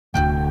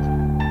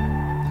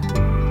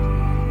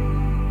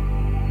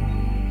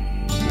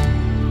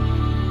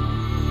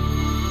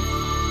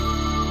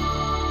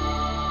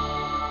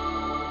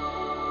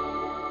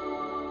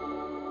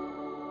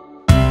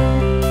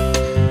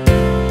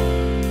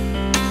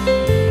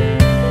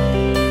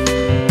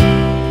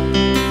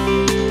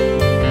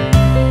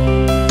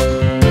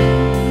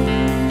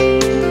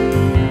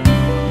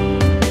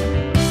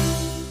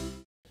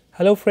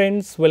Hello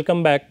friends,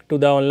 welcome back to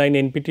the online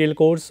NPTEL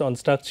course on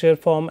structure,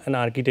 form and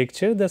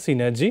architecture, the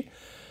synergy.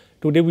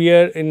 Today we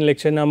are in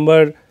lecture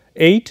number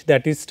 8,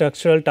 that is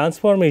structural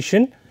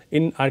transformation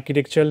in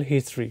architectural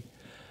history.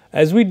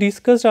 As we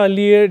discussed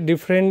earlier,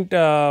 different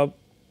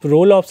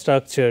role of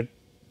structure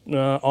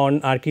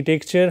on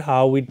architecture,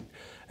 how it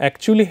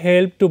actually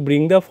help to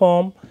bring the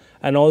form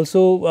and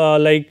also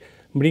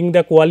bring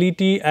the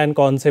quality and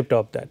concept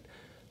of that.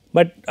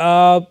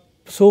 But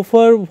so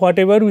far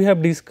whatever we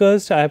have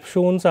discussed, I have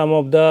shown some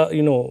of the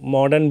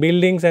modern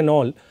buildings and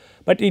all,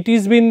 but it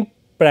is been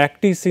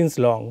practiced since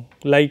long.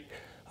 Like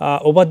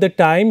over the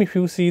time, if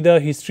you see the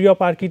history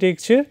of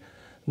architecture,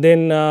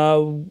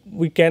 then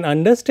we can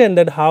understand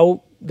that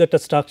how that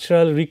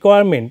structural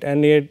requirement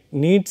and it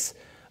needs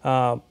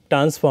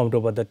transformed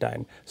over the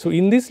time. So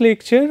in this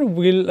lecture,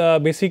 we will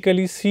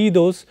basically see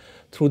those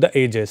through the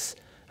ages,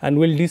 and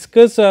we will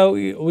discuss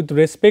with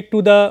respect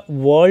to the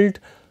world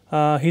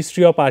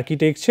history of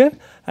architecture,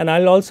 and I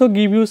will also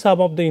give you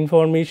some of the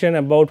information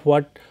about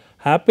what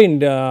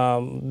happened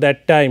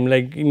that time,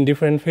 like in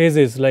different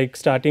phases, like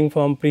starting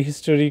from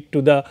prehistoric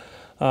to the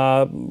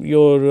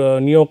your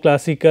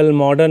neoclassical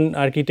modern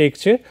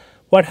architecture,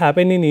 what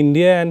happened in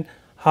India and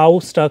how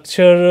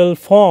structural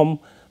form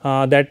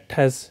that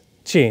has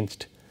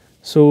changed.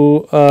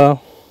 So,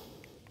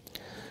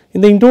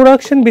 in the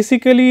introduction,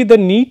 basically the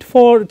need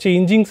for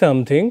changing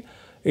something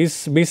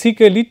is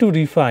basically to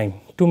refine,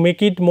 to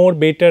make it more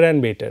better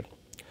and better.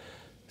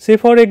 Say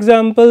for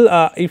example,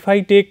 if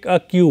I take a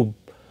cube,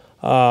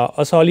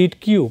 a solid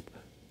cube,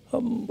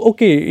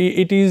 okay,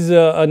 it is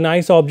a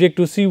nice object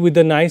to see with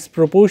a nice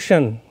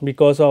proportion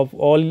because of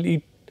all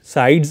its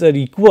sides are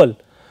equal.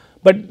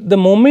 But the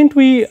moment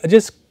we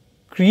just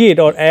create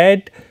or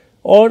add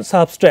or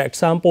subtract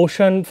some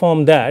portion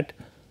from that,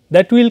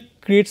 that will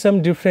create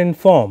some different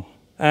form,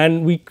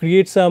 and we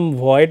create some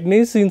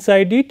voidness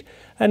inside it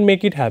and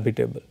make it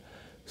habitable.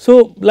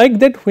 So, like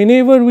that,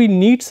 whenever we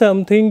need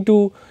something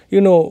to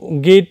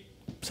get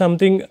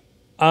something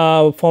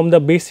from the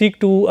basic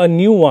to a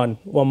new one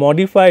or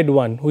modified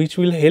one, which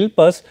will help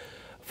us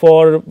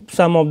for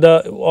some of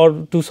the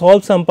or to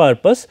solve some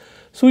purpose.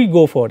 So, we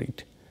go for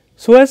it.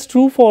 So, as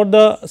true for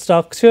the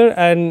structure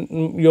and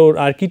your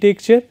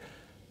architecture,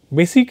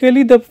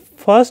 basically the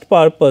first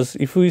purpose,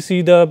 if we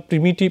see the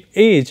primitive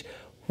age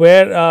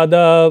where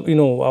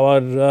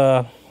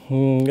the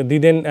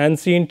then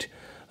ancient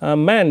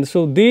man,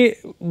 so they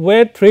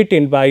were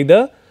threatened by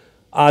the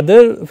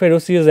other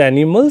ferocious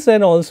animals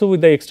and also with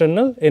the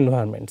external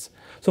environments.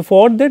 So,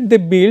 for that they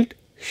built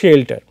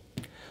shelter.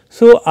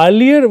 So,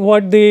 earlier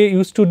what they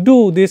used to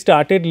do, they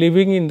started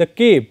living in the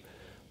cave,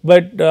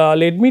 but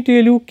let me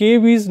tell you,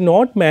 cave is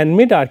not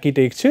man-made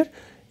architecture,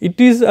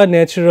 it is a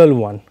natural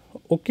one.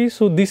 Okay.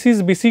 So, this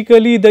is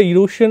basically the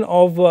erosion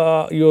of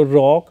your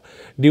rock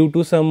due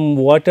to some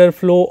water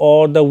flow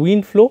or the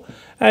wind flow,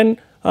 and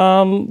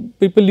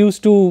people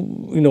used to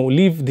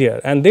live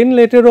there, and then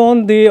later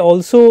on they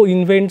also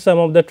invent some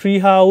of the tree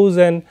house,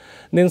 and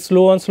then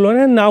slow on,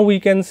 and now we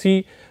can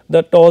see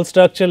the tall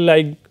structure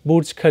like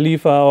Burj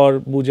Khalifa or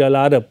Burj Al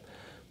Arab.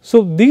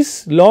 So,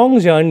 this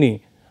long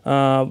journey,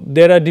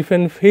 there are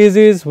different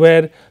phases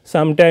where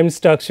sometimes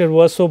structure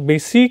was so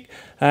basic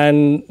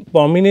and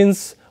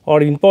prominence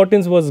or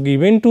importance was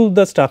given to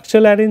the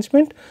structural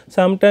arrangement.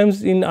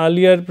 Sometimes in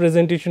earlier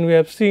presentation we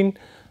have seen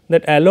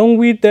that along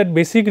with that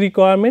basic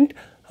requirement,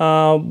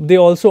 they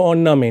also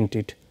ornament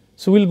it.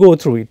 So, we will go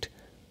through it.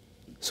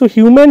 So,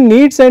 human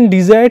needs and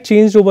desire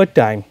changed over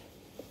time.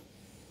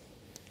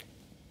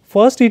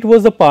 First it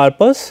was the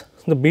purpose,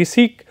 the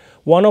basic,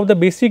 one of the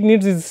basic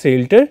needs is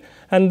shelter,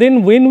 and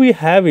then when we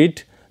have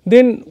it,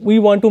 then we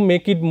want to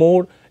make it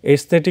more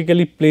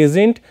aesthetically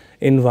pleasant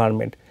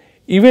environment.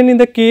 Even in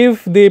the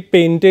cave they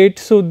painted.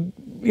 So,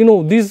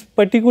 this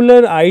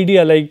particular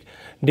idea like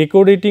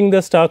decorating the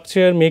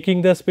structure,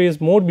 making the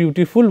space more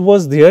beautiful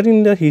was there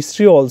in the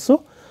history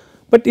also,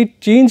 but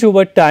it changed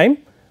over time.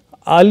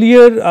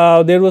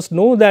 Earlier there was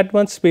no that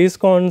much space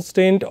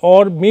constraint,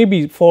 or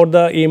maybe for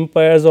the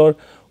empires or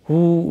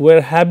who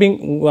were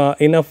having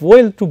enough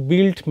wealth to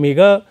build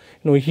mega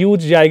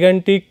huge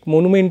gigantic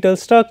monumental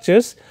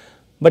structures.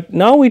 But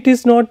now it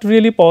is not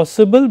really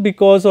possible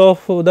because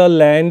of the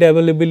land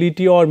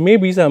availability, or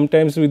maybe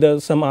sometimes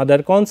with some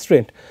other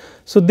constraint.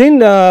 So, then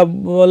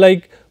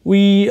like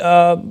we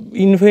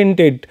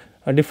invented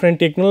a different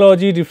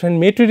technology, different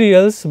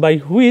materials by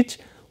which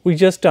we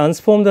just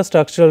transform the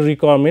structural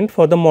requirement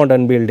for the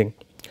modern building.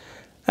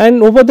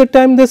 And over the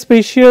time the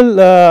spatial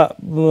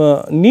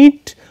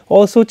need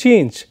also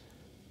changed.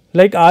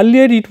 Like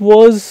earlier it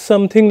was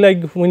something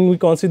like when we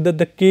consider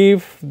the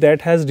cave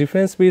that has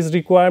different space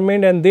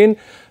requirement, and then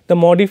the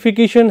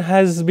modification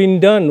has been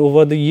done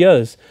over the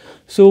years.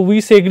 So,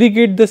 we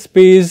segregate the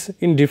space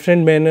in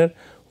different manner.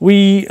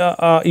 We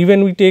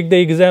even we take the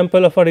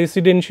example of a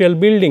residential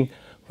building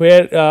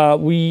where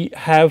we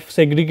have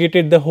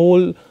segregated the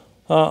whole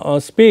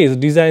space,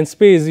 design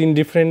space in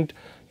different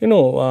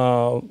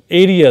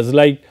areas,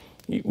 like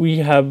we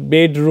have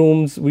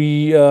bedrooms,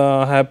 we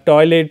have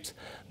toilets,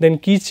 then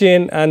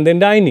kitchen and then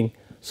dining.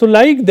 So,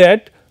 like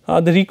that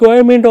the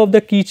requirement of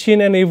the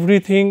kitchen and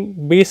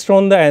everything based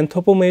on the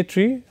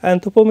anthropometry.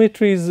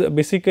 Anthropometry is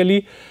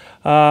basically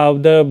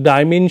the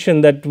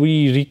dimension that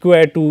we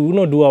require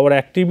to do our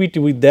activity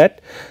with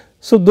that.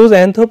 So, those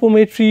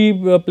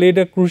anthropometry played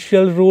a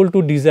crucial role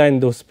to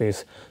design those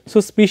space. So,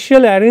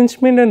 spatial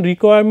arrangement and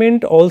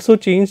requirement also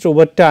changed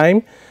over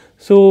time.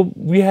 So,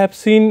 we have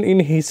seen in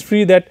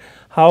history that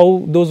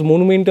how those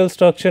monumental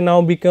structure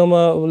now become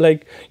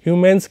like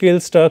human scale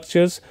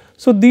structures.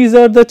 So, these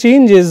are the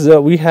changes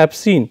we have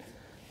seen.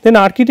 Then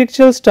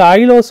architectural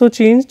style also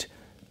changed,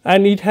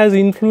 and it has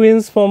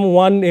influence from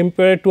one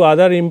empire to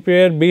other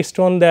empire. Based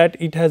on that,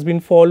 it has been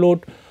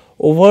followed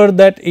over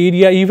that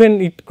area,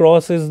 even it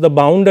crosses the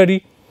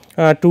boundary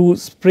to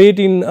spread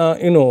in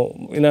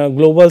in a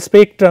global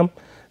spectrum.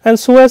 And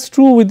so as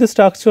true with the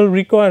structural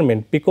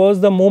requirement,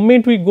 because the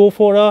moment we go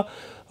for a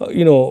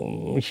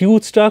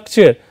huge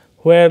structure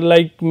where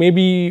like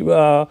maybe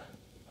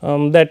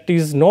that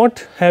is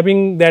not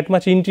having that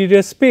much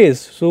interior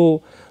space.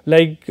 So,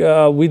 like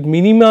with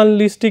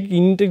minimalistic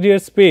interior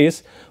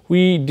space,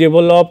 we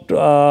developed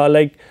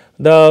like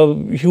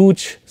the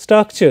huge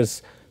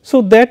structures. So,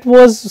 that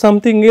was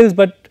something else,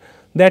 but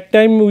that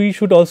time we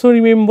should also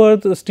remember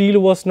the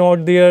steel was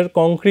not there,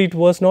 concrete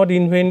was not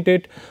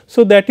invented.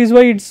 So, that is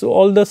why it is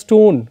all the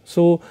stone.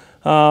 So,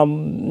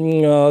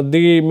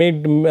 they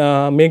made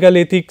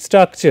megalithic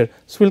structure.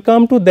 So, we will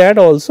come to that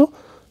also,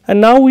 and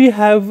now we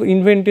have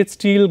invented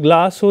steel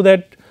glass, so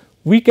that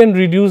we can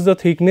reduce the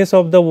thickness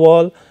of the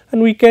wall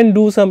and we can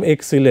do some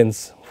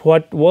excellence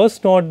what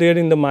was not there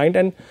in the mind,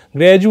 and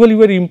gradually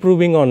we are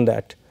improving on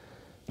that.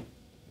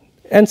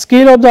 And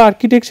scale of the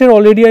architecture,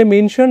 already I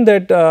mentioned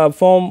that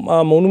from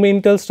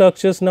monumental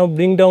structures now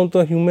bring down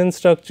to human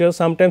structure.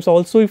 Sometimes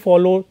also we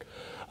follow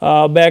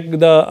back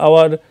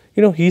our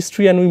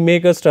history, and we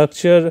make a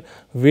structure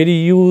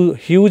very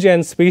huge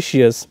and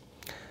spacious.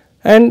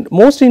 And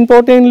most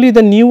importantly,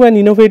 the new and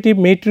innovative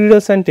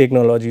materials and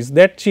technologies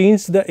that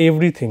changed the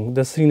everything,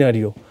 the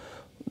scenario.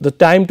 The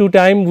time to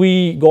time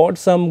we got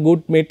some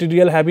good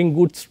material having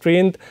good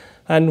strength,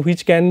 and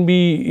which can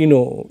be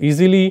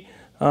easily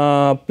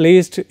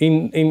placed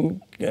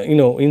in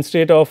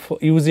instead of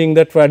using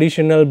the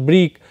traditional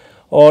brick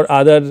or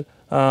other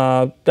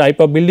type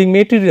of building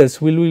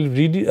materials, will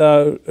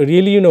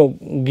really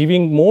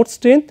giving more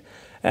strength,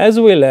 as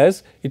well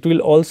as it will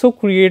also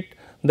create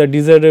the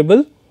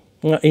desirable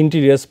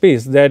interior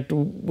space that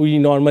we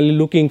normally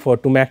looking for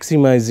to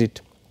maximize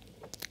it.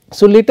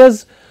 So, let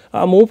us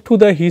move to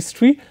the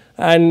history,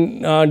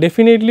 and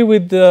definitely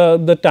with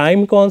the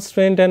time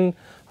constraint and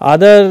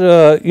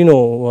other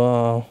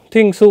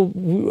things. So,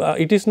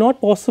 it is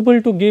not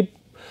possible to give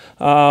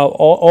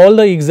all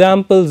the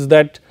examples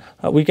that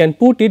we can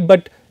put it,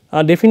 but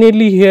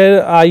definitely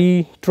here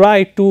I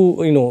try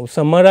to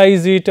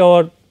summarize it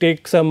or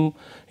take some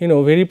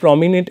very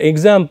prominent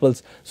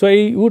examples. So,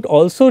 I would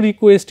also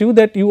request you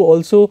that you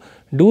also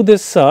do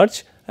this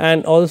search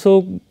and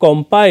also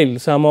compile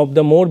some of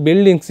the more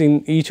buildings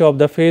in each of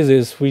the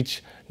phases,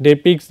 which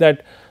depicts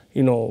that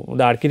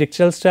the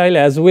architectural style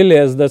as well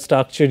as the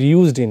structure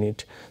used in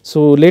it.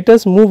 So, let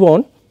us move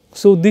on.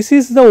 So, this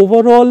is the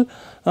overall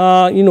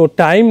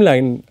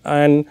timeline,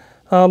 and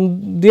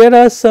there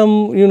are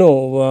some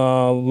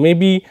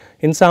maybe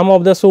in some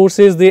of the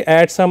sources they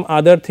add some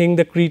other thing,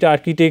 the Crete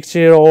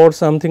architecture or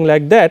something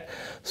like that.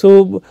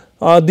 So,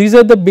 these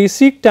are the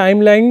basic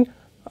timeline,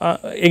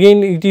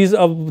 again it is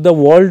of the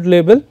world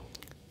level.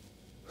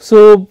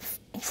 So,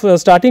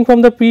 starting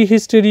from the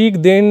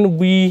prehistoric, then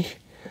we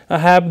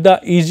have the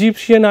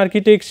Egyptian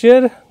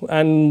architecture,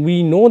 and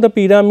we know the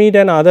pyramid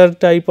and other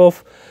type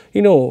of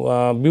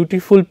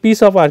beautiful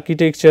piece of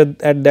architecture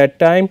at that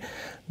time.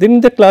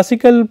 Then the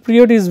classical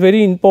period is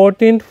very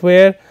important,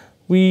 where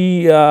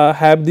we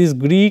have this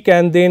Greek,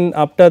 and then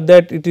after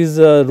that it is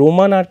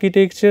Roman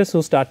architecture.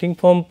 So, starting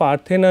from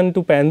Parthenon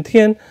to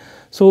Pantheon.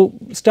 So,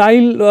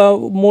 style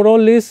more or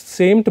less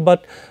same,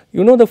 but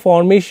the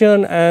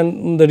formation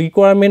and the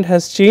requirement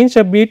has changed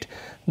a bit.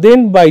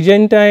 Then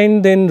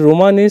Byzantine, then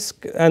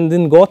Romanesque, and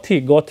then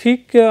Gothic.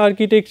 Gothic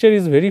architecture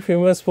is very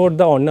famous for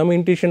the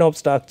ornamentation of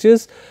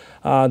structures,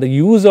 the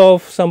use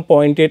of some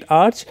pointed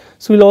arch.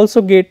 So, we will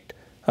also get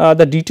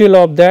the detail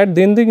of that.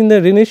 Then in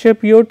the Renaissance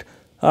period,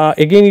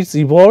 again it is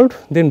evolved.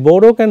 Then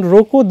Baroque and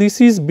Rococo,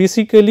 this is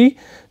basically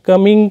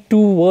coming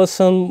to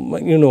some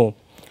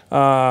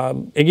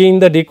again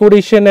the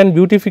decoration and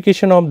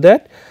beautification of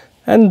that.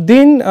 And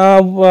then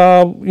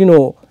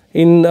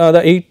in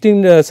the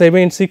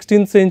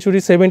 16th century,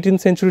 17th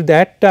century,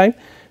 that time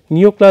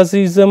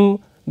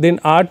neoclassicism, then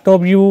art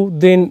nouveau,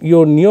 then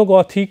your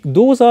neo-Gothic,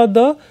 those are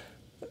the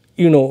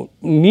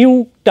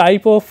new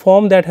type of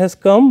form that has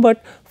come,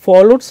 but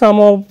followed some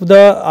of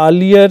the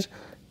earlier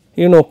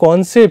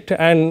concept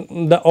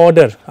and the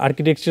order,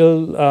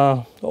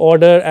 architectural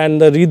order and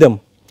the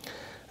rhythm.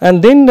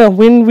 And then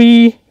when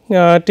we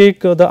take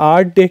the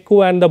Art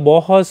Deco and the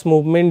Bauhaus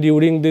movement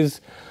during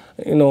this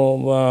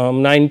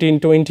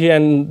 1920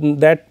 and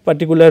that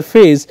particular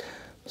phase.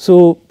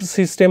 So,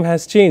 system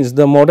has changed,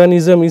 the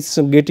modernism is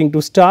getting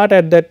to start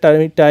at that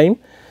time.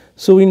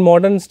 So, in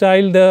modern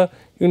style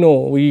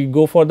we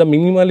go for the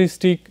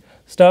minimalistic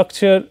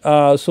structure.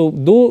 So,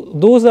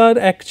 those are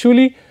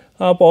actually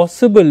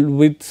possible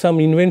with some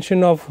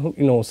invention of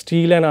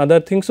steel and other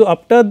things. So,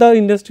 after the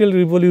industrial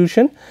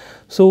revolution,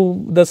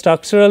 so the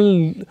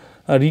structural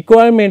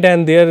requirement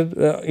and they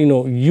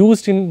are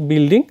used in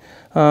building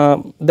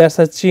that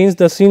has changed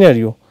the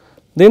scenario.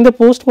 Then the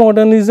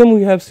postmodernism,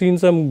 we have seen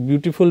some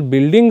beautiful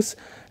buildings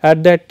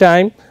at that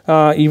time,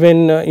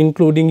 even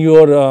including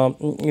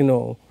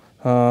your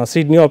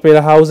Sydney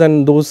Opera House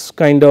and those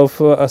kind of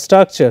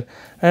structure.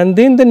 And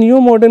then the neo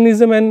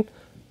modernism and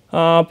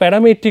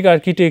parametric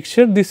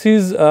architecture, this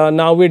is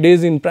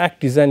nowadays in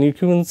practice, and you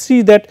can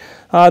see that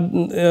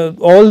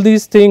all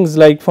these things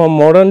like from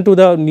modern to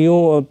the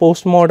new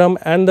postmodern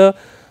and the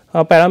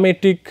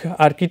parametric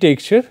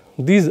architecture,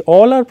 these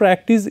all are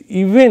practice.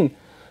 Even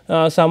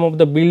some of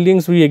the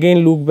buildings we again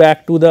look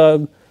back to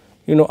the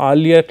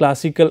earlier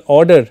classical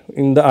order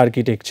in the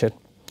architecture.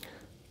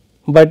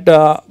 But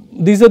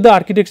these are the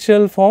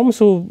architectural forms.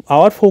 So,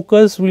 our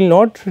focus will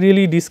not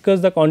really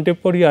discuss the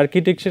contemporary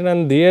architecture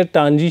and their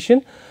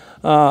transition.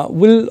 We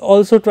will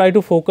also try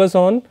to focus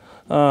on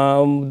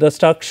the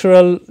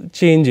structural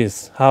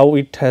changes, how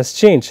it has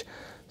changed.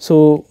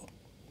 So,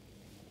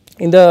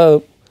 in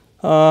the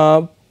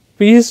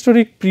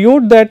prehistoric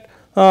period, that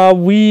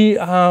we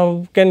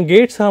can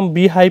get some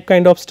beehive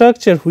kind of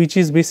structure, which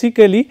is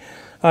basically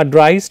a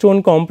dry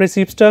stone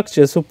compressive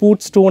structure. So,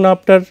 put stone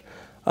after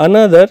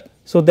another,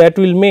 so that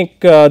will make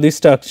this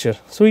structure.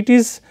 So, it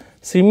is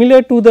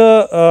similar to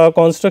the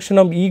construction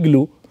of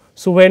igloo.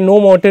 So, where no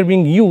mortar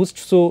being used.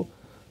 So,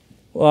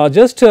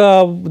 just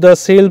the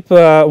self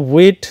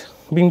weight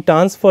being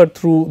transferred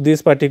through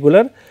this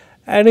particular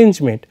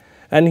arrangement.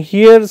 And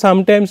here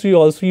sometimes we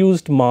also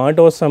used mud,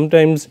 or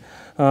sometimes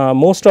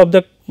most of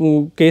the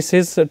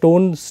cases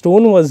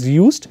stone was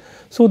used.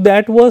 So,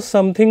 that was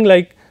something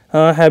like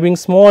having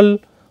small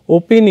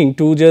opening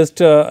to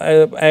just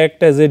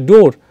act as a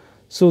door.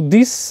 So,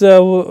 this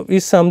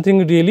is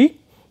something really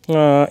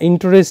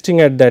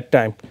interesting at that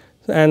time,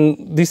 and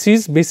this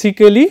is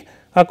basically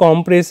a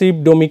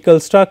compressive domical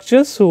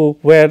structure. So,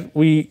 where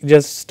we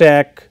just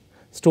stack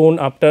stone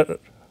after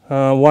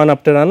one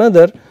after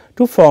another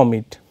to form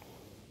it.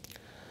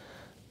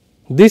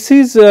 This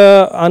is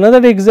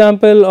another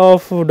example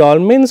of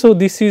dolmen. So,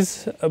 this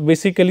is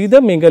basically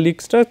the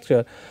megalithic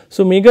structure.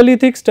 So,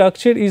 megalithic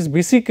structure is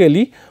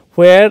basically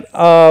where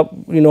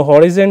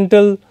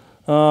horizontal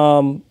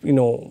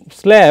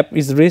slab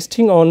is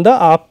resting on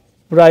the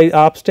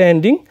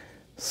upstanding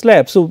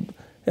slab. So,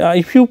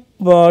 if you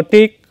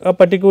take a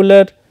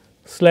particular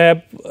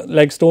slab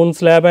like stone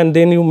slab and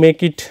then you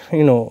make it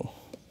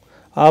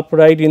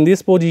upright in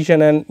this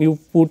position, and you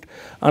put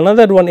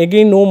another one,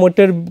 again no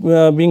mortar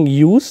being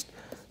used.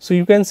 So,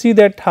 you can see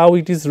that how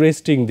it is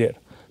resting there.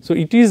 So,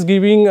 it is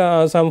giving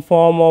some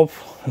form of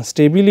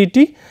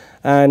stability,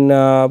 and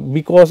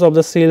because of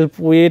the self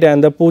weight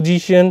and the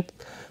position.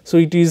 So,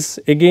 it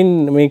is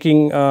again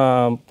making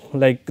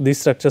like this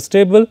structure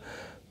stable.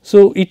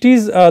 So, it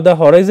is the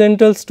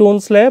horizontal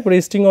stone slab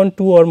resting on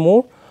two or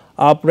more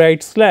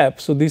upright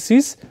slabs. So, this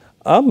is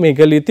a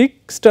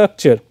megalithic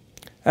structure,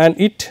 and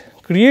it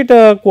create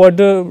a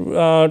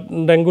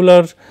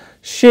quadrangular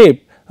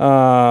shape.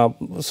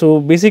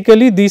 So,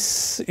 basically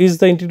this is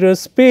the interior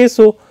space.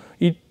 So,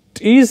 it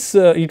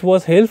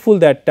was helpful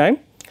that time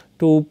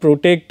to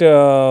protect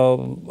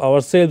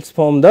ourselves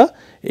from the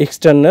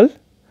externalities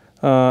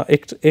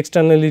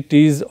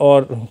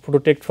or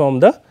protect from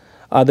the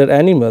other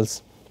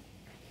animals.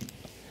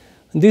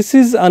 This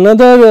is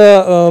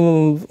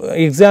another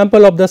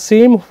example of the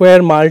same,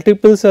 where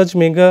multiple such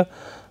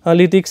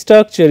megalithic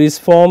structure is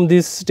formed,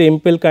 this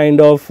temple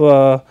kind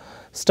of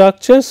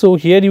structure. So,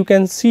 here you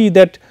can see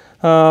that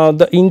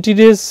the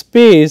interior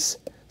space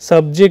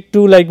subject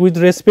to, like with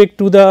respect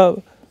to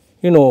the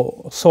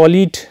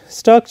solid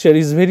structure,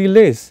 is very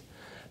less,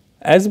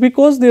 as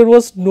because there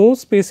was no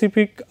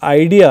specific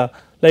idea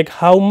like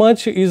how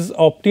much is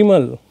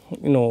optimal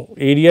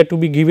area to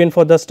be given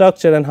for the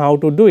structure and how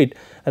to do it.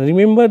 And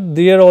remember,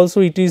 there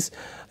also it is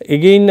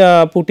again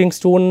putting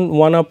stone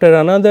one after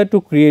another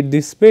to create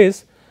this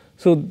space.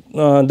 So,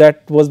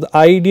 that was the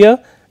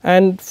idea,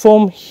 and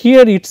from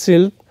here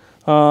itself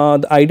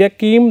the idea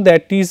came,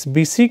 that is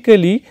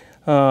basically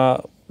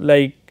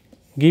like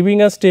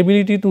giving a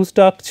stability to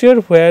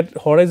structure, where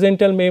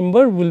horizontal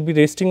member will be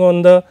resting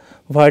on the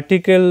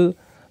vertical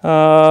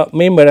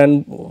member,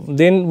 and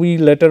then we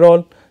later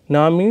on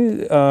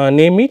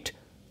name it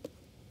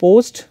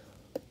post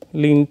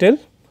lintel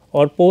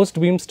or post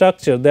beam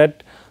structure,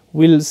 that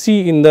we will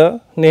see in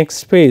the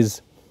next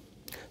phase.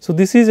 So,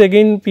 this is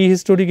again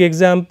prehistoric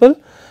example,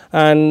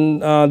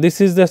 and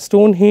this is the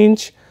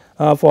Stonehenge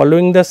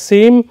following the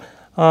same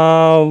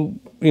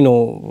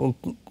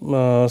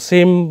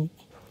same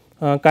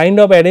kind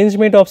of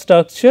arrangement of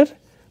structure,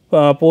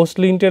 post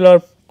lintel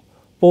or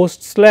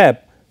post slab.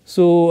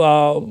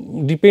 So,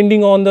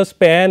 depending on the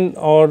span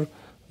or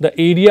the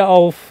area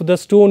of the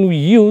stone we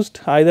used,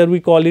 either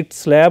we call it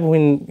slab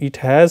when it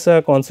has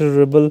a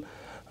considerable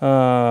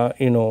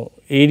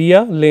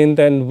area, length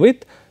and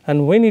width,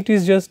 and when it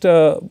is just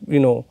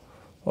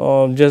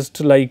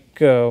just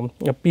like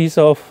a piece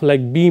of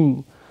like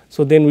beam.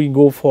 So, then we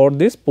go for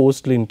this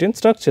post lintel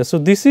structure. So,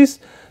 this is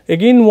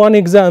again one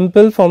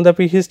example from the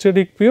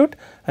prehistoric period,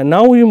 and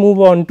now we move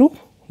on to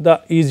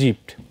the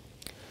Egypt.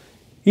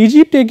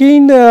 Egypt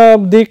again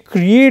they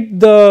create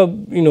the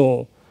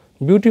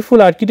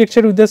beautiful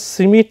architecture with the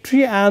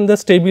symmetry and the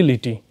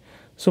stability.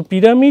 So,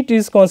 pyramid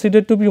is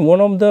considered to be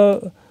one of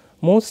the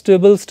most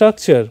stable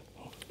structure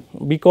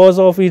because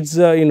of its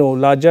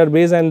larger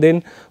base, and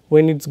then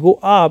when it go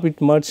up it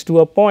merges to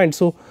a point.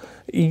 So,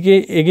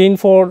 again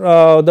for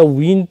the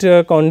wind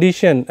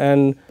condition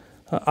and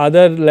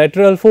other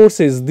lateral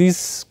forces,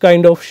 this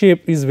kind of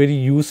shape is very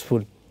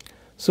useful.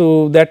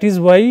 So, that is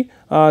why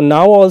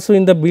now also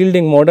in the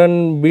building,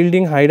 modern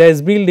building, high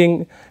rise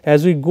building,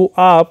 as we go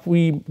up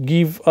we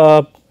give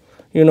a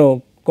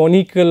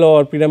conical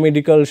or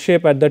pyramidal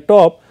shape at the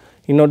top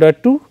in order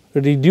to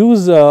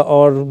reduce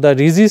or the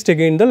resist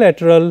against the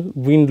lateral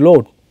wind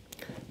load.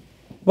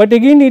 But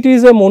again it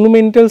is a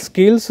monumental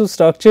scale. So,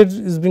 structure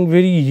is being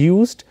very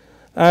used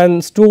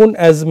and stone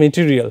as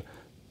material.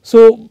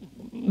 So,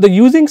 the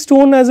using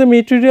stone as a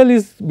material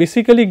is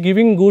basically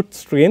giving good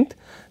strength,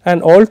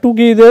 and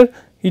altogether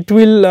it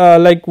will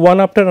like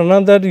one after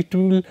another it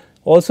will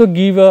also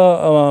give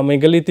a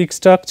megalithic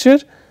structure,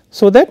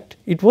 so that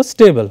it was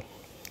stable.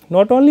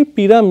 Not only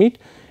pyramid,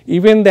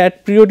 even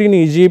that period in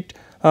Egypt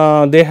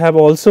they have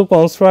also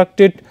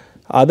constructed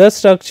other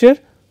structure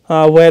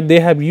where they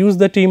have used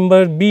the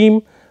timber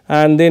beam,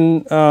 and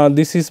then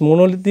this is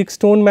monolithic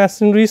stone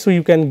masonry. So,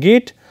 you can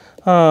get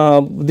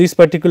this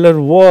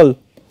particular wall.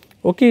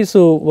 Okay,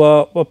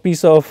 so, a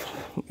piece of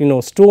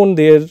stone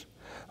there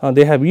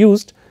they have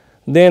used.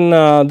 Then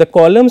the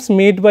columns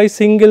made by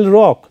single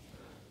rock.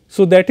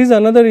 So, that is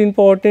another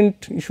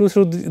important issue.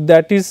 So,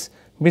 that is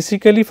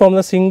basically from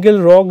the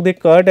single rock they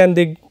cut and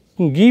they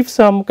give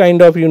some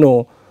kind of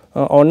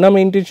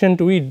ornamentation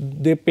to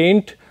it, they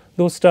paint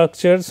those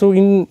structures. So,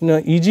 in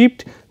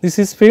Egypt this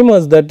is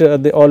famous that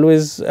they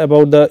always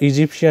about the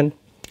Egyptian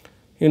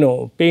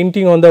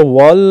painting on the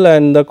wall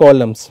and the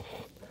columns.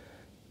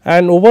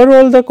 And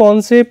overall the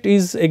concept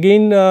is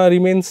again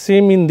remains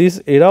same in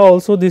this era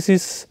also. This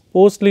is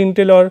post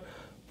lintel or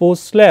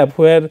post slab,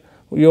 where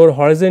your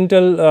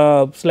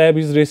horizontal slab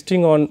is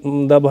resting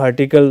on the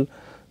vertical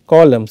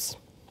columns.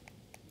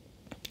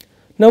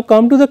 Now,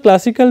 come to the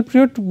classical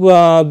period,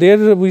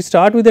 there we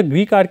start with the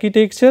Greek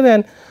architecture,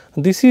 and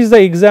this is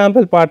the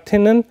example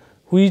Parthenon,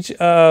 which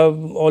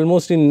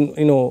almost in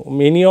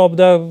many of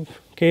the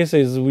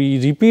cases we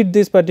repeat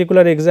this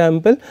particular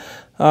example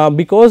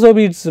because of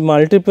its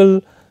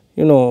multiple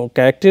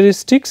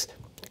characteristics.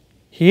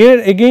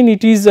 Here again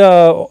it is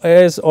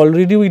as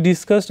already we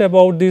discussed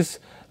about this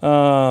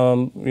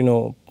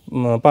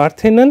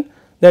Parthenon,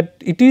 that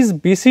it is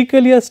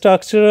basically a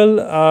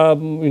structural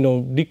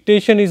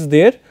dictation is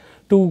there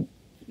to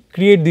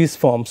create this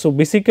form. So,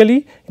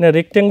 basically in a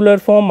rectangular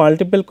form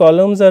multiple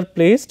columns are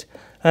placed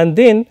and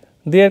then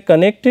they are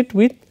connected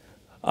with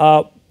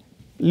a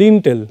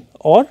lintel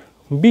or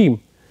beam,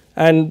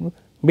 and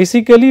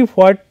basically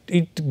what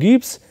it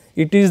gives,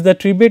 it is the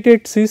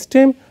tribated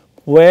system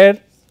where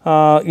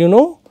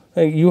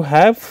you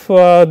have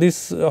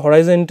this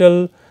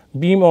horizontal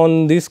beam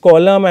on this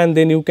column, and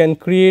then you can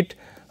create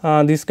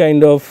this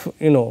kind of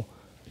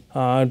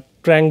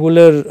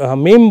triangular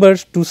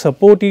members to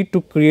support it to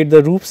create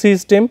the roof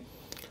system.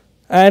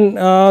 And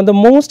the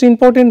most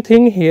important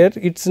thing here,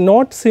 it is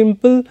not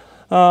simple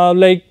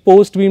like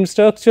post beam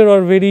structure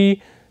or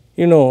very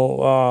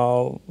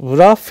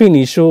rough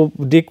finish. So,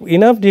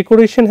 enough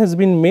decoration has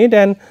been made,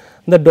 and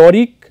the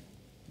Doric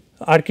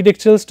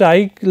architectural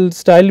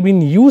style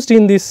been used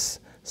in this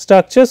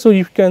structure. So,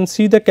 you can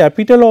see the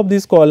capital of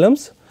these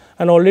columns,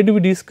 and already we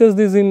discussed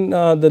this in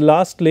the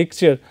last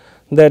lecture,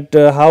 that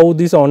how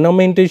this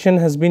ornamentation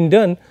has been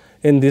done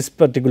in this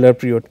particular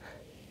period.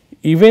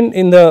 Even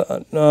in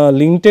the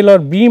lintel or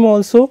beam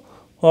also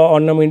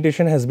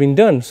ornamentation has been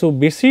done. So,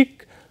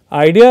 basic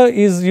idea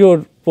is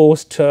your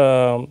post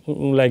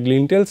like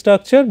lintel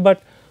structure,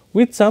 but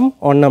with some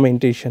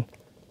ornamentation,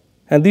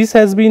 and this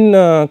has been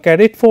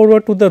carried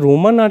forward to the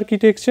Roman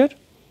architecture,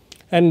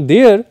 and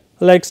there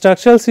like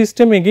structural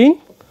system again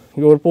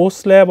your post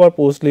slab or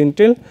post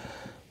lintel,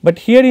 but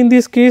here in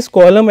this case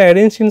column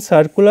arranged in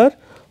circular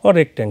or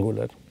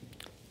rectangular.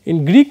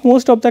 In Greek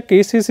most of the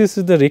cases this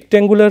is the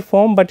rectangular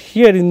form, but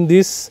here in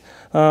this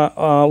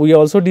we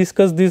also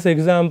discussed this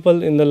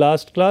example in the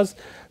last class,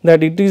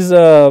 that it is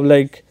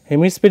like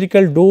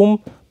hemispherical dome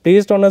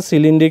placed on a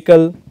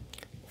cylindrical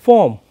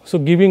form. So,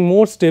 giving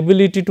more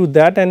stability to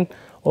that and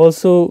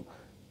also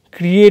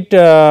create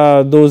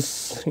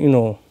those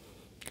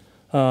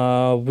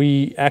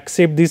we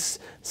accept this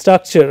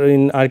structure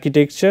in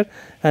architecture.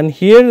 And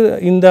here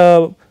in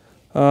the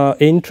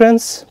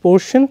entrance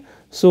portion,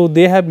 so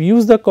they have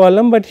used the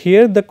column, but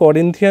here the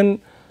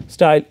Corinthian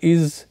style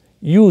is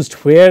used,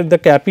 where the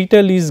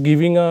capital is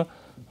giving a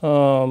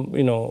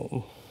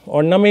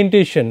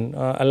ornamentation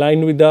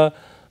aligned with the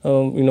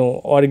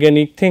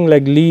organic thing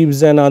like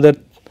leaves and other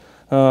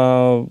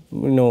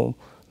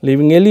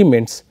living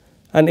elements.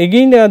 And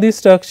again this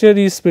structure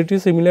is pretty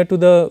similar to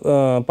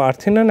the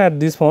Parthenon at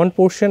this front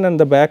portion, and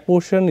the back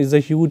portion is a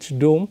huge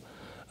dome.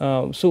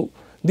 So,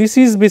 this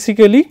is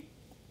basically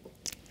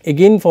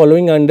again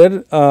following under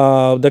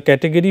the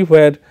category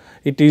where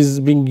it is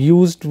being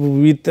used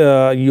with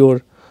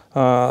your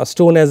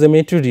stone as a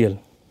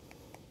material.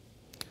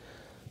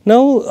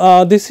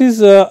 Now, this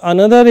is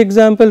another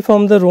example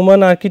from the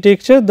Roman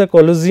architecture, the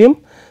Colosseum.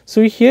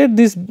 So, here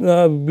this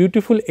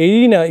beautiful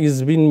arena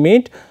is being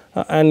made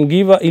and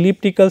give a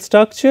elliptical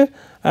structure,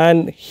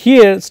 and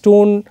here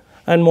stone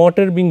and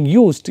mortar being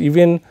used,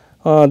 even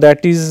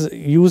that is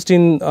used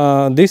in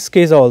this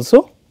case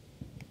also.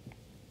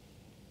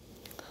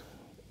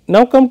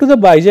 Now, come to the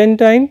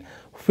Byzantine,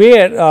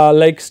 where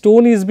like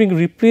stone is being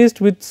replaced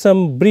with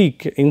some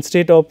brick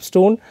instead of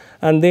stone,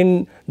 and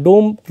then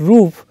dome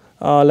roof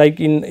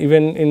like in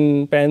even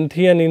in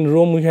Pantheon in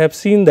Rome we have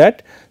seen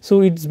that.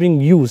 So, it is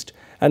being used,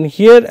 and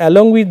here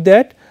along with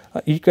that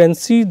you can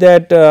see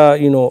that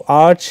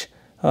arch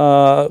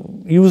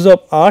use of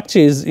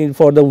arches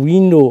for the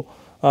window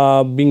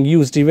being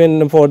used,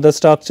 even for the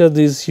structure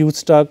this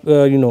huge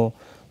the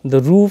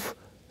roof.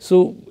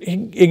 So,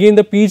 again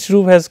the pitch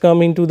roof has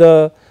come into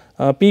the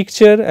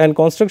picture, and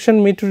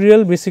construction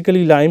material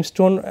basically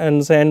limestone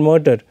and sand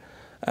mortar,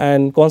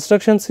 and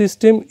construction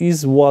system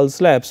is wall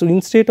slab. So,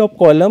 instead of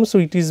column, so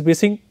it is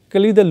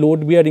basically the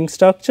load bearing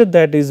structure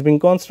that is being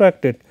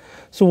constructed.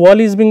 So, wall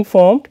is being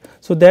formed,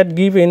 so that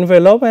give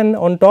envelope, and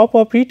on top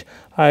of it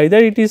either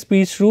it is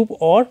pitch roof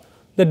or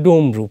the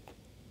dome roof.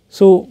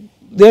 So,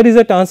 there is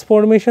a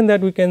transformation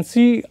that we can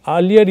see.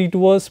 Earlier it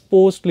was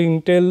post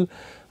lintel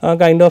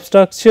kind of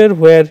structure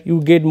where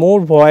you get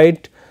more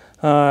void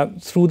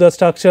through the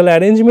structural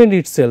arrangement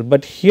itself,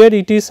 but here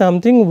it is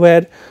something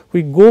where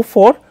we go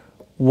for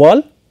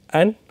wall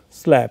and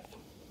slab.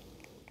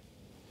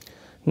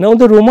 Now,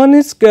 the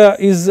Romanesque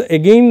is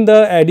again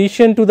the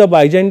addition to the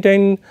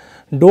Byzantine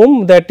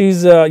dome, that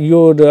is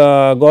your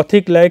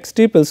Gothic like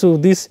steeple. So,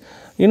 this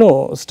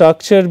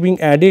structure being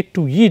added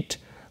to it,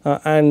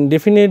 and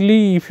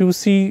definitely if you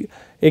see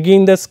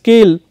again the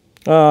scale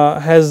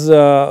has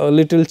a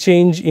little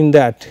change in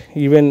that,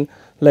 even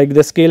like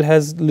the scale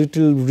has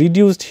little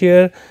reduced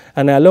here,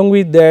 and along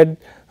with that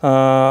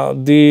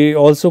they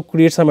also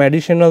create some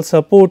additional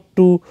support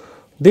to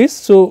this.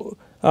 So,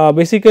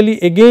 basically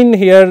again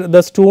here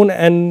the stone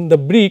and the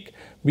brick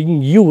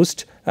being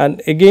used,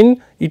 and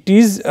again it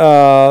is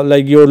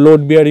like your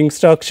load bearing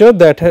structure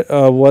that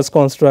was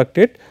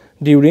constructed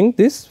during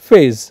this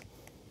phase.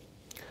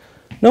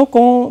 Now,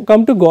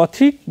 come to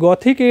Gothic.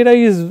 Gothic era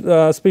is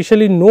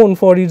especially known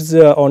for its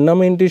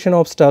ornamentation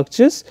of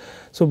structures.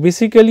 So,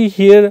 basically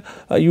here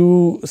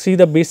you see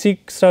the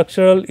basic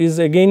structural is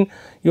again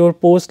your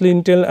post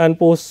lintel and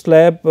post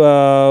slab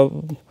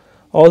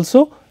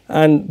also,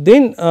 and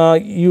then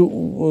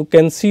you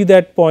can see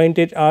that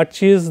pointed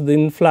arches,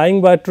 then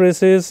flying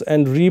buttresses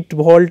and ribbed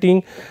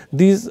vaulting.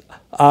 These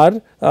are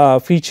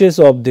features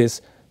of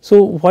this.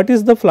 So, what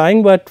is the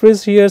flying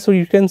buttress here? So,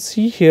 you can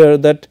see here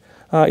that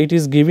it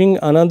is giving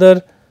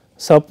another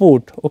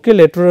support,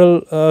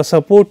 lateral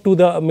support to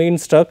the main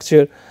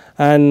structure,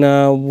 and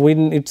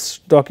when it is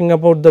talking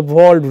about the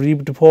vault,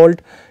 ribbed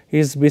vault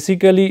is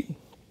basically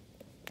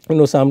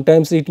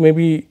sometimes it may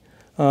be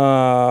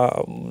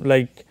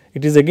like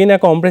it is again a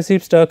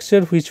compressive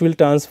structure which will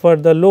transfer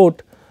the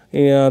load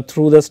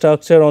through the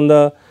structure on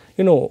the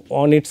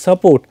on its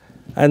support,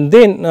 and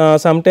then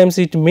sometimes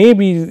it may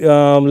be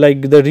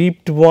like the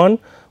ribbed one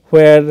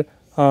where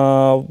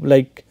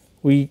like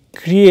we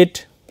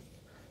create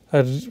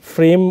a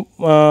frame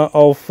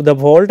of the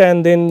vault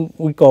and then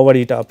we cover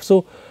it up.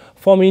 So,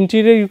 from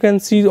interior you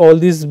can see all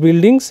these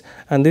buildings,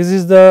 and this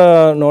is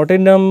the Notre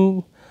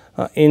Dame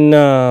in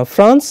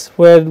France,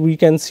 where we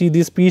can see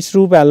this pitch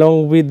roof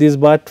along with this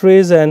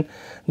buttress, and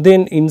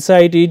then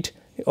inside it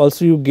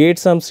also you get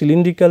some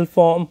cylindrical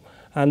form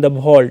and the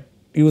vault,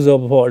 use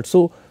of vault.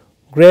 So,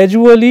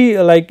 gradually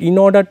like in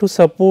order to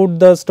support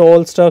the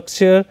tall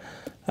structure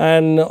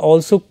and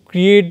also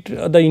create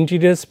the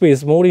interior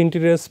space, more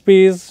interior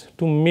space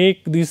to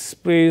make this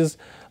space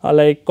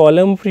like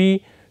column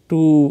free,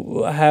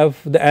 to have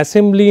the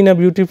assembly in a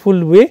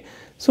beautiful way.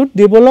 So,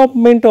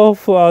 development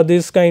of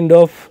this kind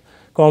of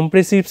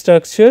compressive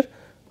structure,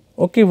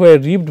 where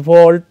ribbed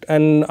vault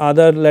and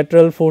other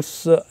lateral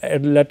force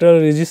lateral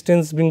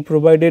resistance being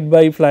provided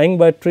by flying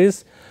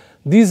buttress,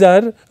 these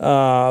are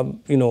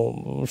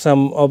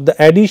some of the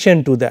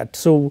addition to that.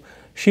 So,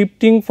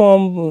 shifting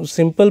from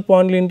simple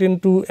point lintel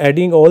to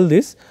adding all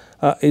this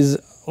is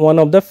one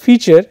of the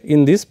feature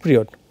in this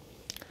period.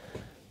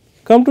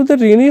 Come to the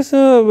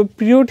Renaissance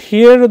period,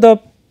 here the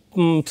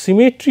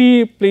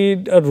symmetry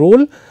played a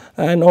role,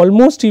 and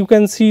almost you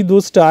can see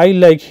those style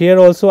like here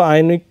also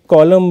ionic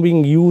column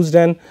being used,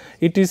 and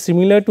it is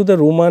similar to the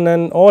Roman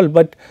and all,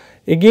 but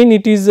again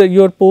it is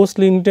your post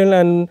lintel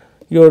and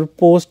your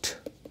post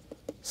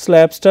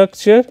slab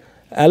structure.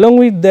 Along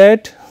with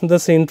that the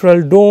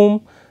central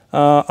dome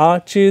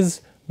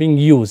arches being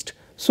used.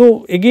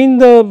 So, again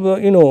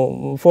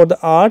the for the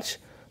arch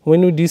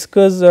when we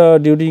discuss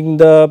during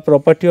the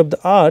property of the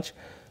arch,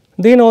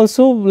 then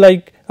also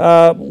like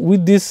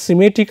with this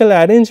symmetrical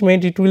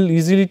arrangement it will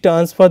easily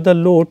transfer the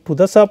load to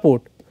the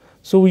support.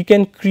 So, we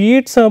can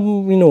create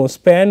some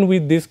span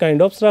with this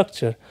kind of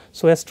structure.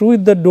 So, as true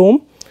with the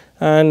dome,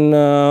 and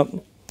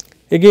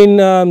again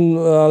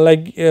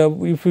like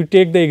if you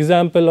take the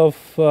example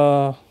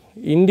of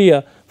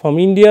India, from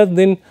India,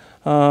 then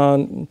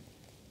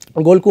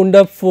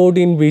Golconda Fort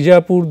in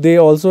Bijapur, they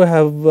also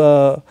have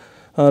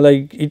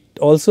like it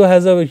also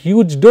has a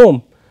huge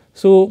dome.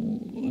 So,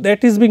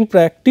 that is being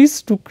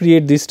practiced to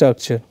create this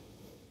structure.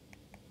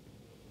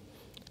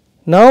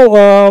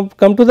 Now,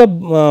 come to the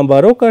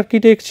Baroque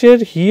architecture.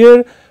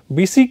 Here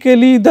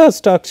basically the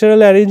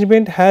structural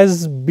arrangement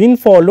has been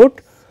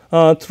followed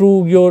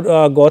through your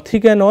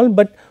Gothic and all,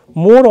 but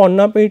more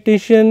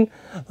ornamentation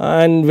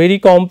and very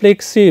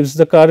complex shapes,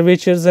 the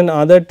curvatures and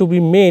other to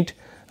be made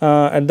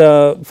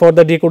for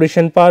the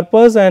decoration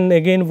purpose, and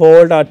again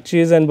vault,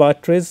 arches and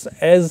buttress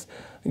as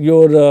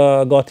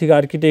your Gothic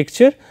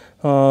architecture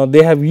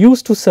they have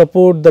used to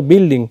support the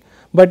building.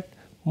 But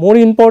more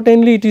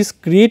importantly, it is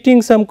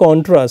creating some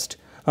contrast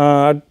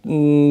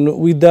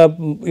with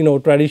the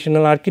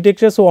traditional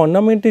architecture. So,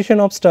 ornamentation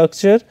of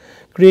structure,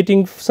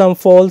 creating some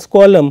false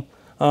column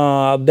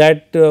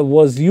that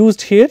was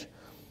used here.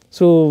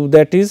 So,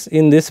 that is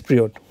in this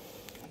period.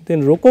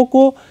 Then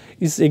Rococo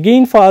is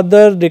again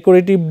further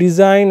decorative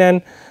design,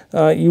 and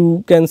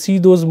you can see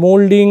those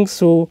moldings.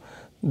 So,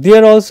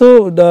 there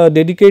also the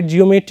dedicated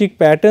geometric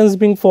patterns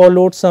being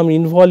followed, some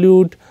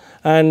involute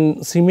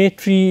and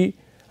symmetry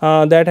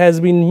that has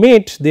been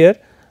made there,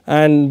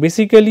 and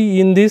basically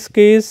in this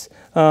case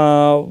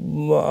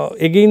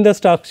again the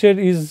structure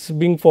is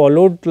being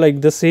followed like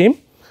the same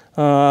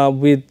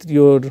with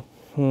your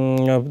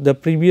the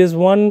previous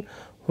one,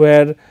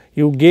 where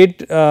you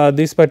get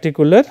this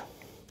particular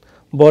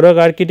Baroque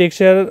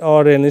architecture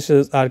or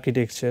Renaissance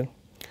architecture.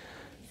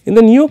 In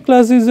the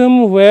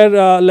neoclassicism,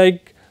 where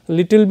like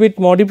little bit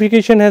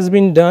modification has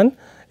been done,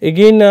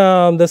 again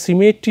the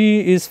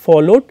symmetry is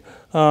followed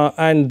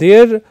and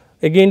there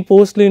again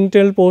post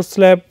lintel, post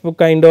slab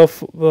kind of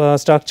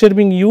structure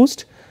being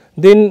used.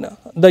 Then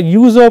the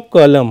use of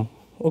column,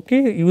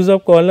 use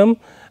of column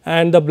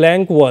and the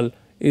blank wall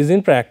is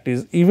in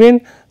practice.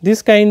 Even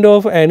this kind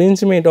of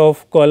arrangement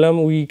of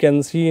column we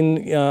can see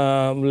in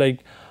like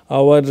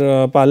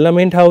our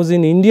Parliament House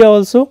in India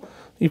also,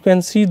 you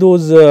can see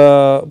those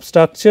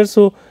structures.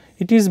 So,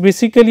 it is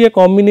basically a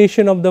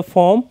combination of the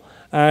form,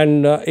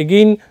 and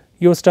again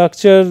your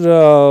structure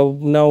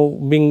now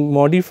being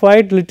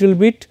modified little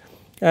bit,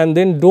 and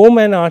then dome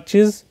and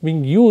arches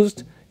being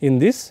used in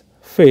this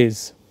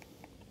phase.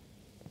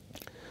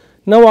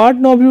 Now, Art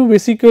Nouveau,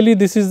 basically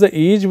this is the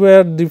age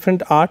where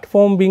different art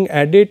form being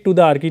added to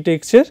the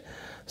architecture.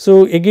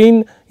 So,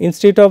 again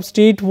instead of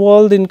straight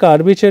wall, then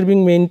curvature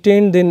being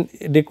maintained, then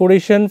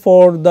decoration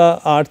for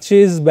the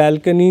arches,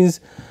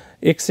 balconies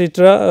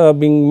etc.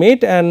 Being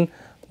made, and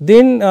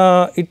then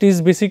it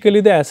is basically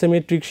the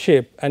asymmetric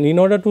shape, and in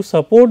order to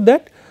support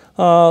that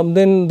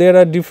then there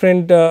are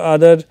different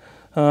other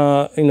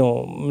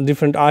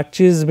different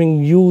arches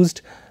being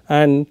used,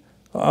 and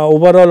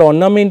overall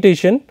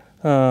ornamentation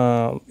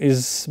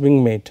is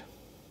being made.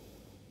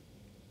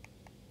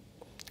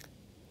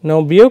 Now,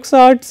 Beaux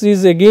Arts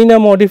is again a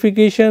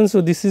modification.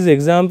 So, this is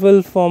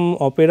example from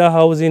Opera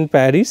House in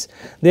Paris.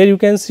 There you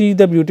can see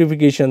the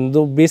beautification,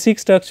 the basic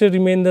structure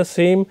remain the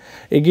same.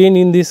 Again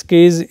in this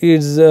case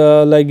is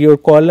like your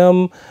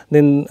column,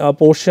 then a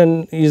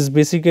portion is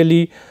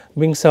basically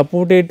being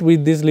supported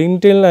with this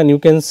lintel, and you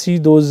can see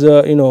those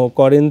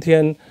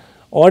Corinthian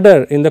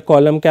order in the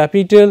column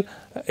capital,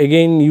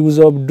 again use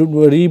of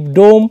reef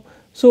dome.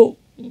 So,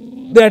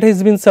 that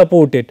has been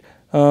supported.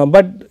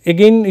 But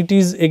again it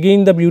is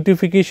again the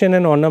beautification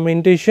and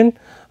ornamentation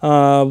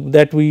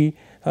that we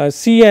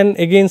see, and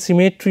again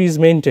symmetry is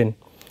maintained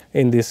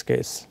in this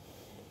case.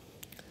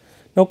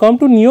 Now, come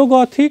to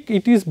Neo-Gothic,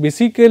 it is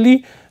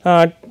basically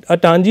a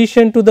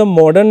transition to the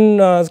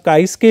modern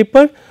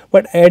skyscraper,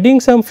 but adding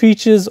some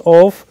features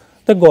of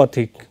the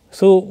Gothic.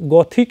 So,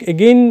 Gothic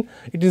again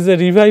it is a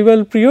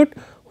revival period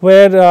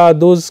where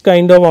those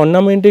kind of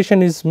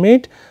ornamentation is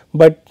made,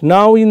 but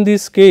now in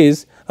this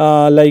case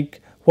like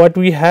what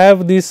we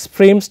have this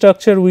frame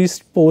structure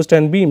with post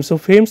and beam. So,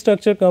 frame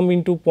structure come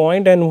into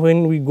point, and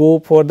when we go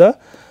for the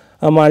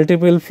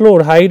multiple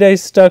floor high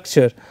rise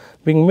structure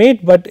being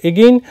made, but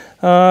again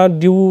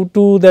due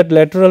to that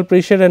lateral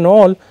pressure and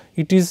all,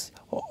 it is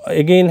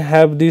again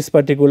have this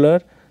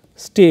particular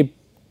step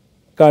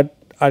cut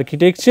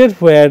architecture,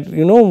 where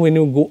when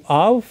you go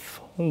up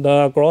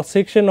the cross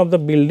section of the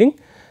building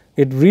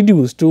it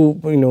reduced to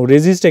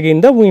resist again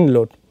the wind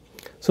load.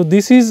 So,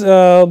 this is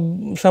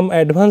some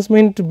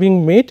advancement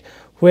being made,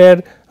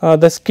 where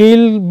the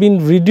scale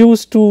been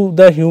reduced to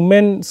the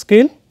human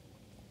scale.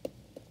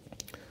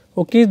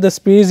 The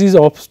space is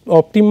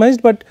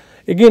optimized, but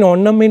again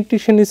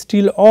ornamentation is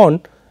still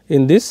on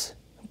in this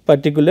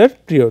particular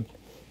period.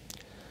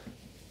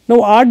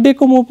 Now, Art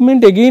Deco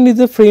movement again is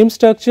a frame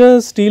structure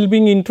still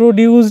being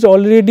introduced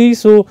already.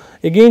 So,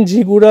 again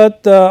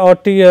ziggurat or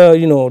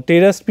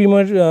terrace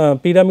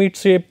pyramid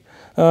shape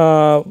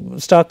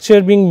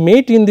structure being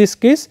made in this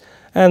case,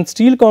 and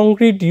steel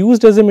concrete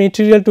used as a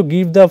material to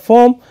give the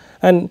form,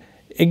 and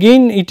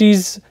again it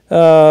is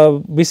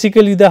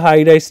basically the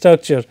high rise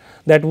structure.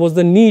 That was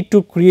the need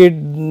to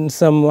create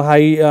some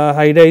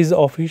high rise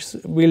office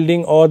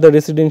building or the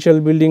residential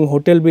building,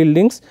 hotel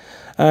buildings,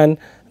 and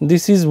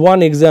this is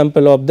one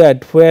example of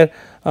that, where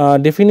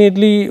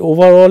definitely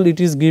overall it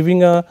is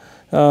giving a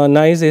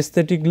nice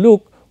aesthetic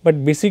look,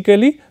 but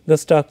basically the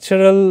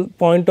structural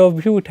point of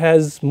view it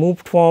has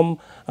moved from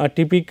a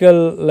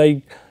typical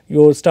like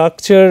your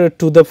structure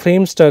to the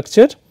frame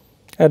structure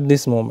at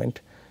this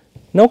moment.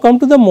 Now, come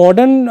to the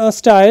modern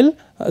style.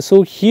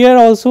 So, here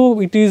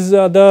also it is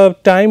the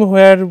time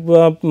where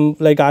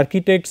like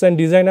architects and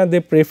designers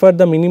they prefer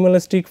the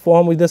minimalistic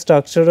form with the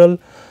structural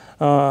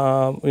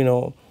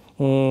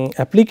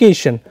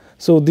application.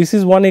 So, this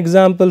is one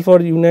example for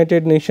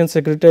United Nations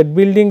Secretariat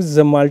buildings,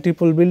 the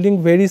multiple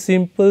building, very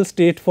simple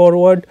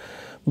straightforward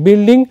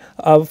building,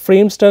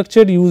 frame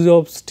structure, use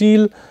of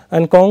steel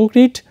and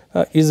concrete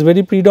is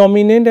very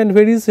predominant and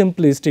very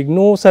simplistic,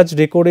 no such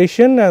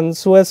decoration, and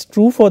so as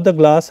true for the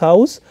glass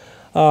house.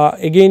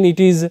 Again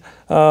it is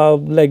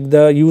like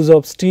the use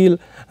of steel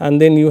and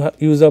then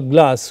use of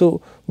glass.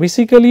 So,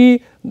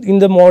 basically in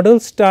the model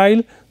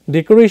style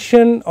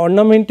decoration,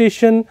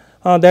 ornamentation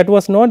that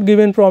was not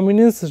given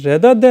prominence,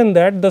 rather than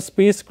that the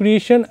space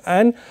creation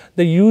and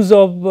the use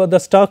of the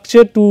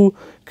structure to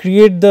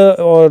create the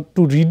or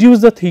to reduce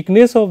the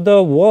thickness of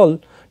the wall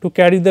to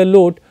carry the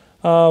load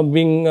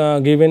being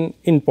given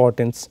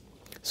importance.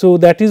 So,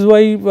 that is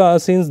why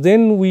since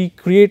then we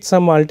create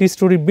some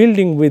multi-story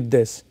building with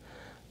this.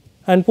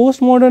 And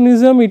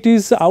postmodernism it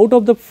is out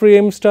of the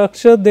frame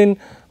structure, then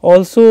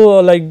also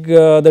like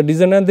the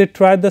designer they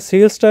tried the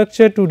cell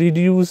structure to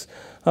reduce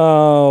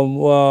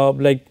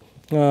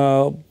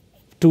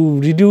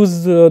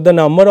the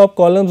number of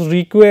columns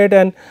required,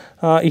 and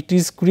it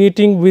is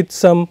creating with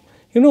some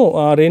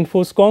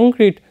reinforced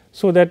concrete,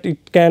 so that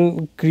it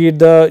can create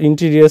the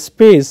interior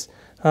space,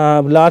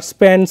 large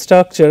span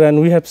structure,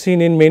 and we have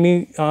seen in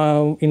many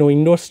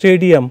indoor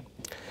stadium,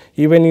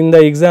 even in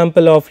the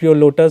example of your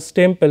Lotus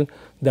temple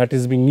that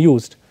is being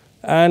used.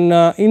 And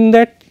in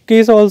that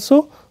case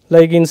also,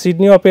 like in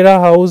Sydney Opera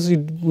House,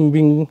 it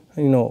being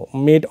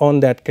made on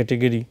that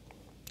category.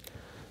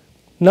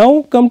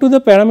 Now, come to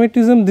the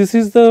parametrism. This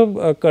is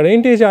the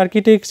current age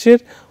architecture,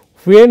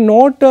 where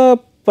not a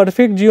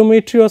perfect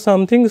geometry or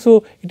something.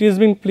 So, it is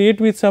being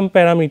played with some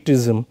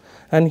parametrism,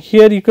 and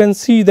here you can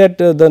see that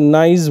the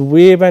nice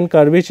wave and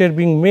curvature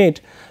being made,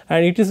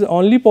 and it is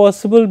only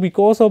possible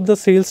because of the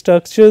cell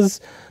structures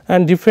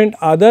and different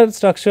other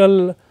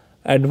structural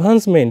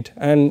advancement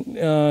and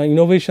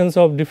innovations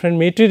of different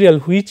material,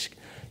 which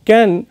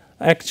can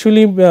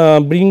actually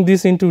bring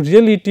this into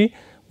reality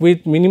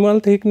with minimal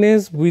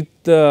thickness, with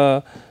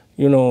the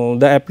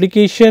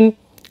application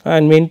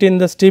and maintain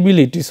the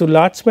stability. So,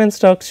 large span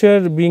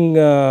structure being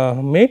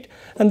made,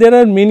 and there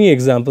are many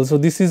examples. So,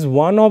 this is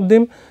one of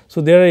them.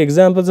 So, there are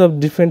examples of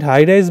different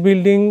high rise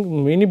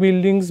building, many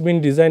buildings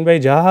being designed by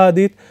Zaha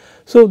Hadid.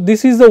 So,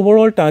 this is the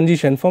overall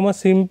transition from a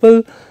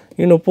simple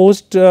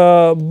post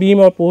beam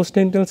or post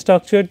lintel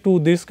structure to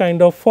this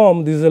kind of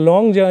form. This is a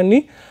long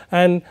journey,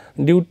 and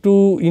due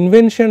to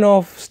invention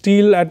of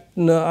steel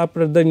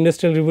after the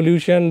industrial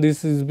revolution,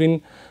 this has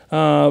been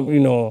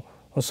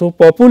so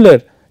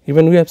popular.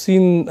 Even we have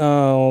seen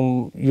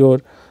your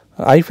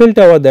Eiffel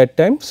Tower that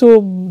time.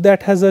 So,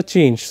 that has a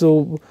change.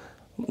 So,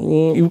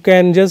 you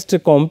can just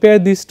compare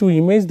these two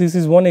images. This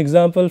is one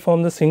example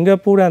from the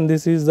Singapore, and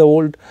this is the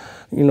old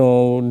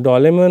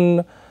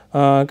Dolmen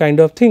kind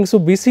of thing. So,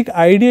 basic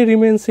idea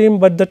remains same,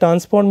 but the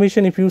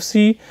transformation, if you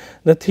see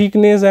the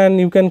thickness and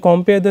you can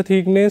compare the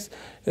thickness,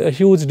 a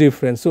huge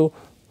difference. So,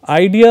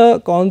 idea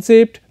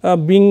concept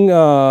being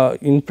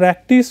in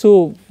practice.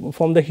 So,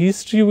 from the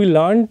history we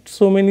learned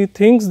so many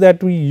things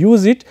that we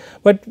use it,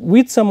 but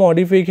with some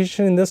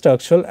modification in the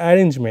structural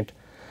arrangement.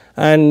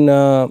 And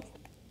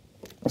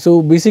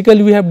so,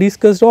 basically we have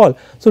discussed all.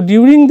 So,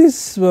 during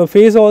this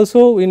phase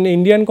also in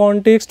Indian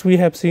context, we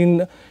have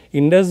seen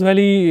Indus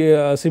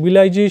Valley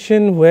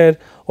civilization, where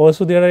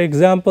also there are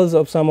examples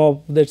of some of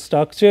that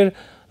structure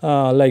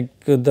like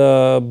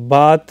the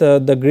bath,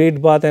 the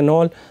great bath and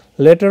all.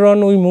 Later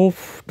on we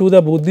move to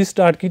the Buddhist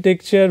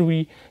architecture,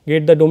 we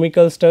get the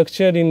domical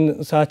structure in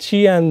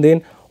Sachi, and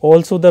then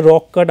also the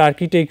rock cut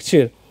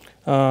architecture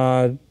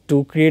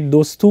to create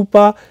those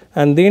stupa,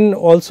 and then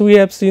also we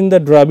have seen the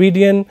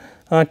Dravidian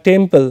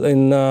temple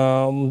in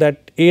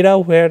that era,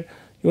 where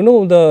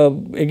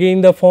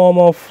again the form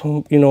of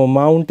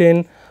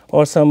mountain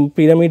or some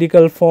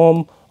pyramidical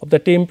form of the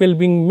temple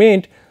being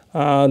made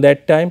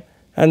that time,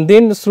 and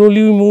then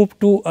slowly we move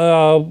to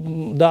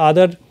the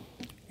other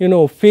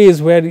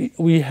phase, where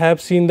we have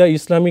seen the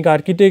Islamic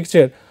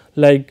architecture,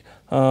 like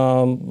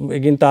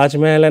again Taj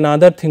Mahal and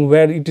other thing,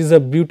 where it is a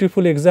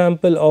beautiful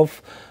example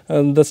of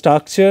the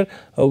structure,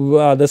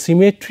 the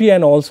symmetry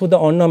and also the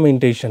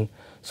ornamentation.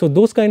 So,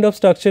 those kind of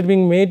structure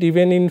being made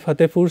even in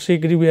Fatehpur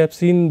Sikri we have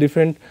seen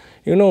different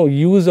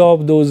use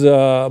of those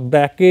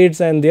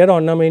brackets and their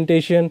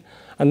ornamentation,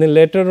 and then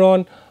later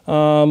on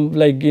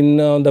like in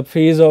the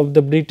phase of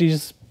the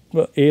British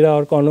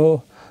era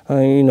or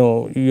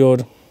your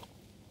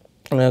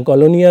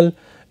colonial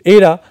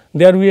era,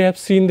 there we have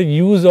seen the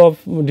use of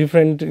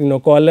different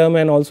column,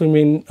 and also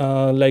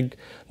like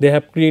they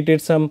have created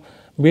some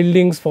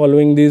buildings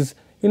following these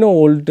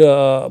old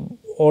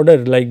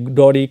order like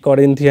Doric,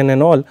 Corinthian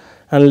and all.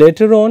 And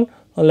later on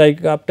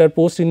like after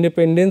post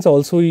independence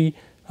also we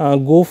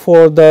go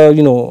for the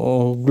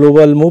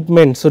global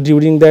movement. So,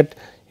 during that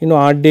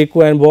Art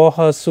Deco and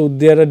Bauhaus, so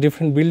there are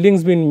different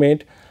buildings being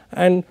made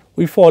and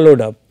we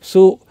followed up.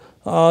 So,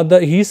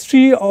 the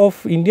history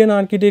of Indian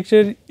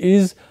architecture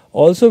is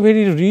also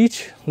very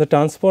rich. The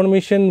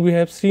transformation we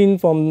have seen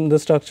from the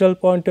structural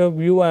point of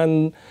view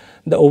and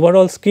the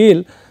overall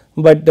scale,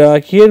 but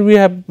here we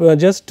have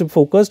just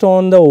focused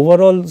on the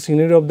overall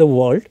scenery of the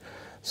world.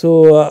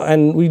 So,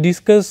 and we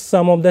discussed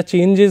some of the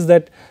changes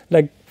that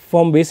like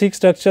from basic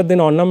structure,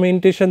 then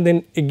ornamentation,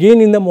 then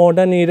again in the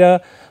modern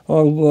era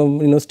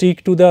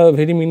stick to the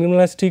very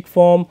minimalistic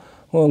form,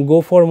 go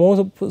for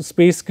more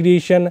space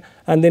creation,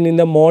 and then in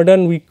the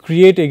modern we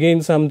create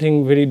again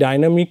something very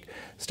dynamic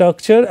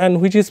structure, and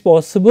which is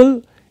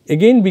possible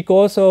again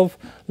because of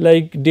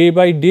like day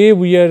by day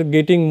we are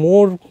getting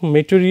more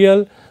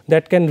material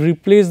that can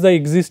replace the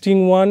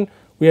existing one.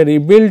 We are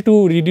able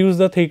to reduce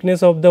the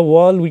thickness of the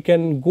wall, we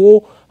can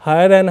go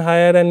higher and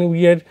higher, and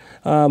we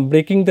are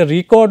breaking the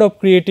record of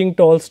creating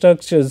tall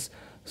structures.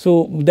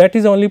 So, that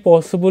is only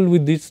possible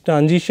with this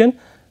transition.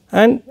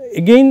 And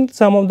again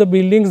some of the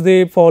buildings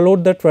they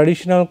followed the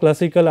traditional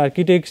classical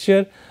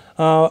architecture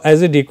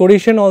as a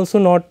decoration also,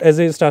 not as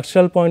a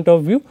structural point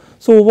of view.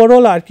 So,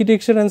 overall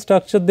architecture and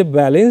structure they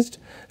balanced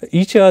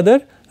each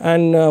other,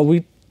 and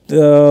with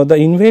the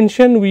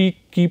invention we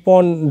keep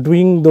on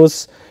doing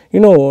those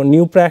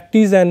new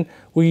practice, and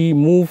we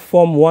move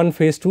from one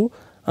phase to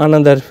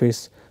another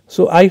phase.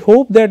 So, I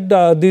hope that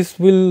this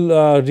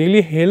will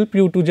really help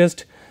you to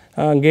just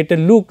get a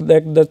look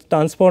at the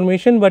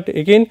transformation, but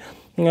again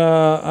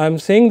I am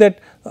saying that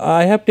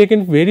I have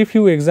taken very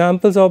few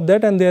examples of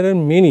that and there are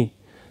many.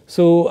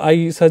 So,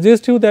 I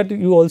suggest you that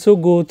you also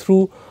go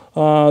through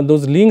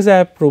those links I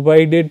have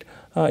provided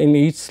in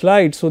each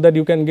slide, so that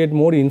you can get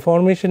more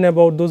information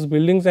about those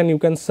buildings and you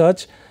can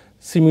search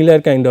similar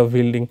kind of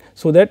building.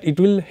 So, that it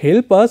will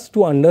help us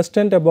to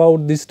understand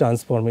about this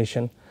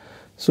transformation.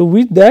 So,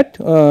 with that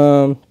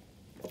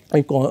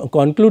I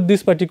conclude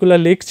this particular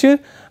lecture,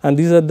 and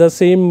these are the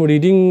same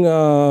reading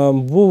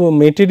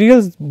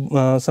materials,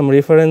 some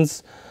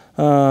reference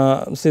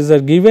are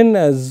given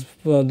as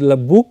the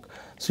book.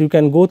 So, you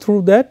can go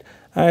through that,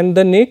 and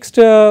the next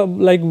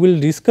like we will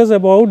discuss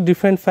about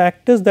different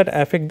factors that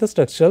affect the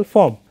structural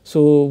form.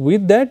 So,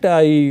 with that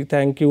I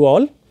thank you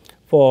all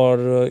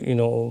for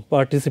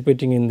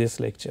participating in this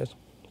lecture.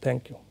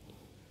 Thank you.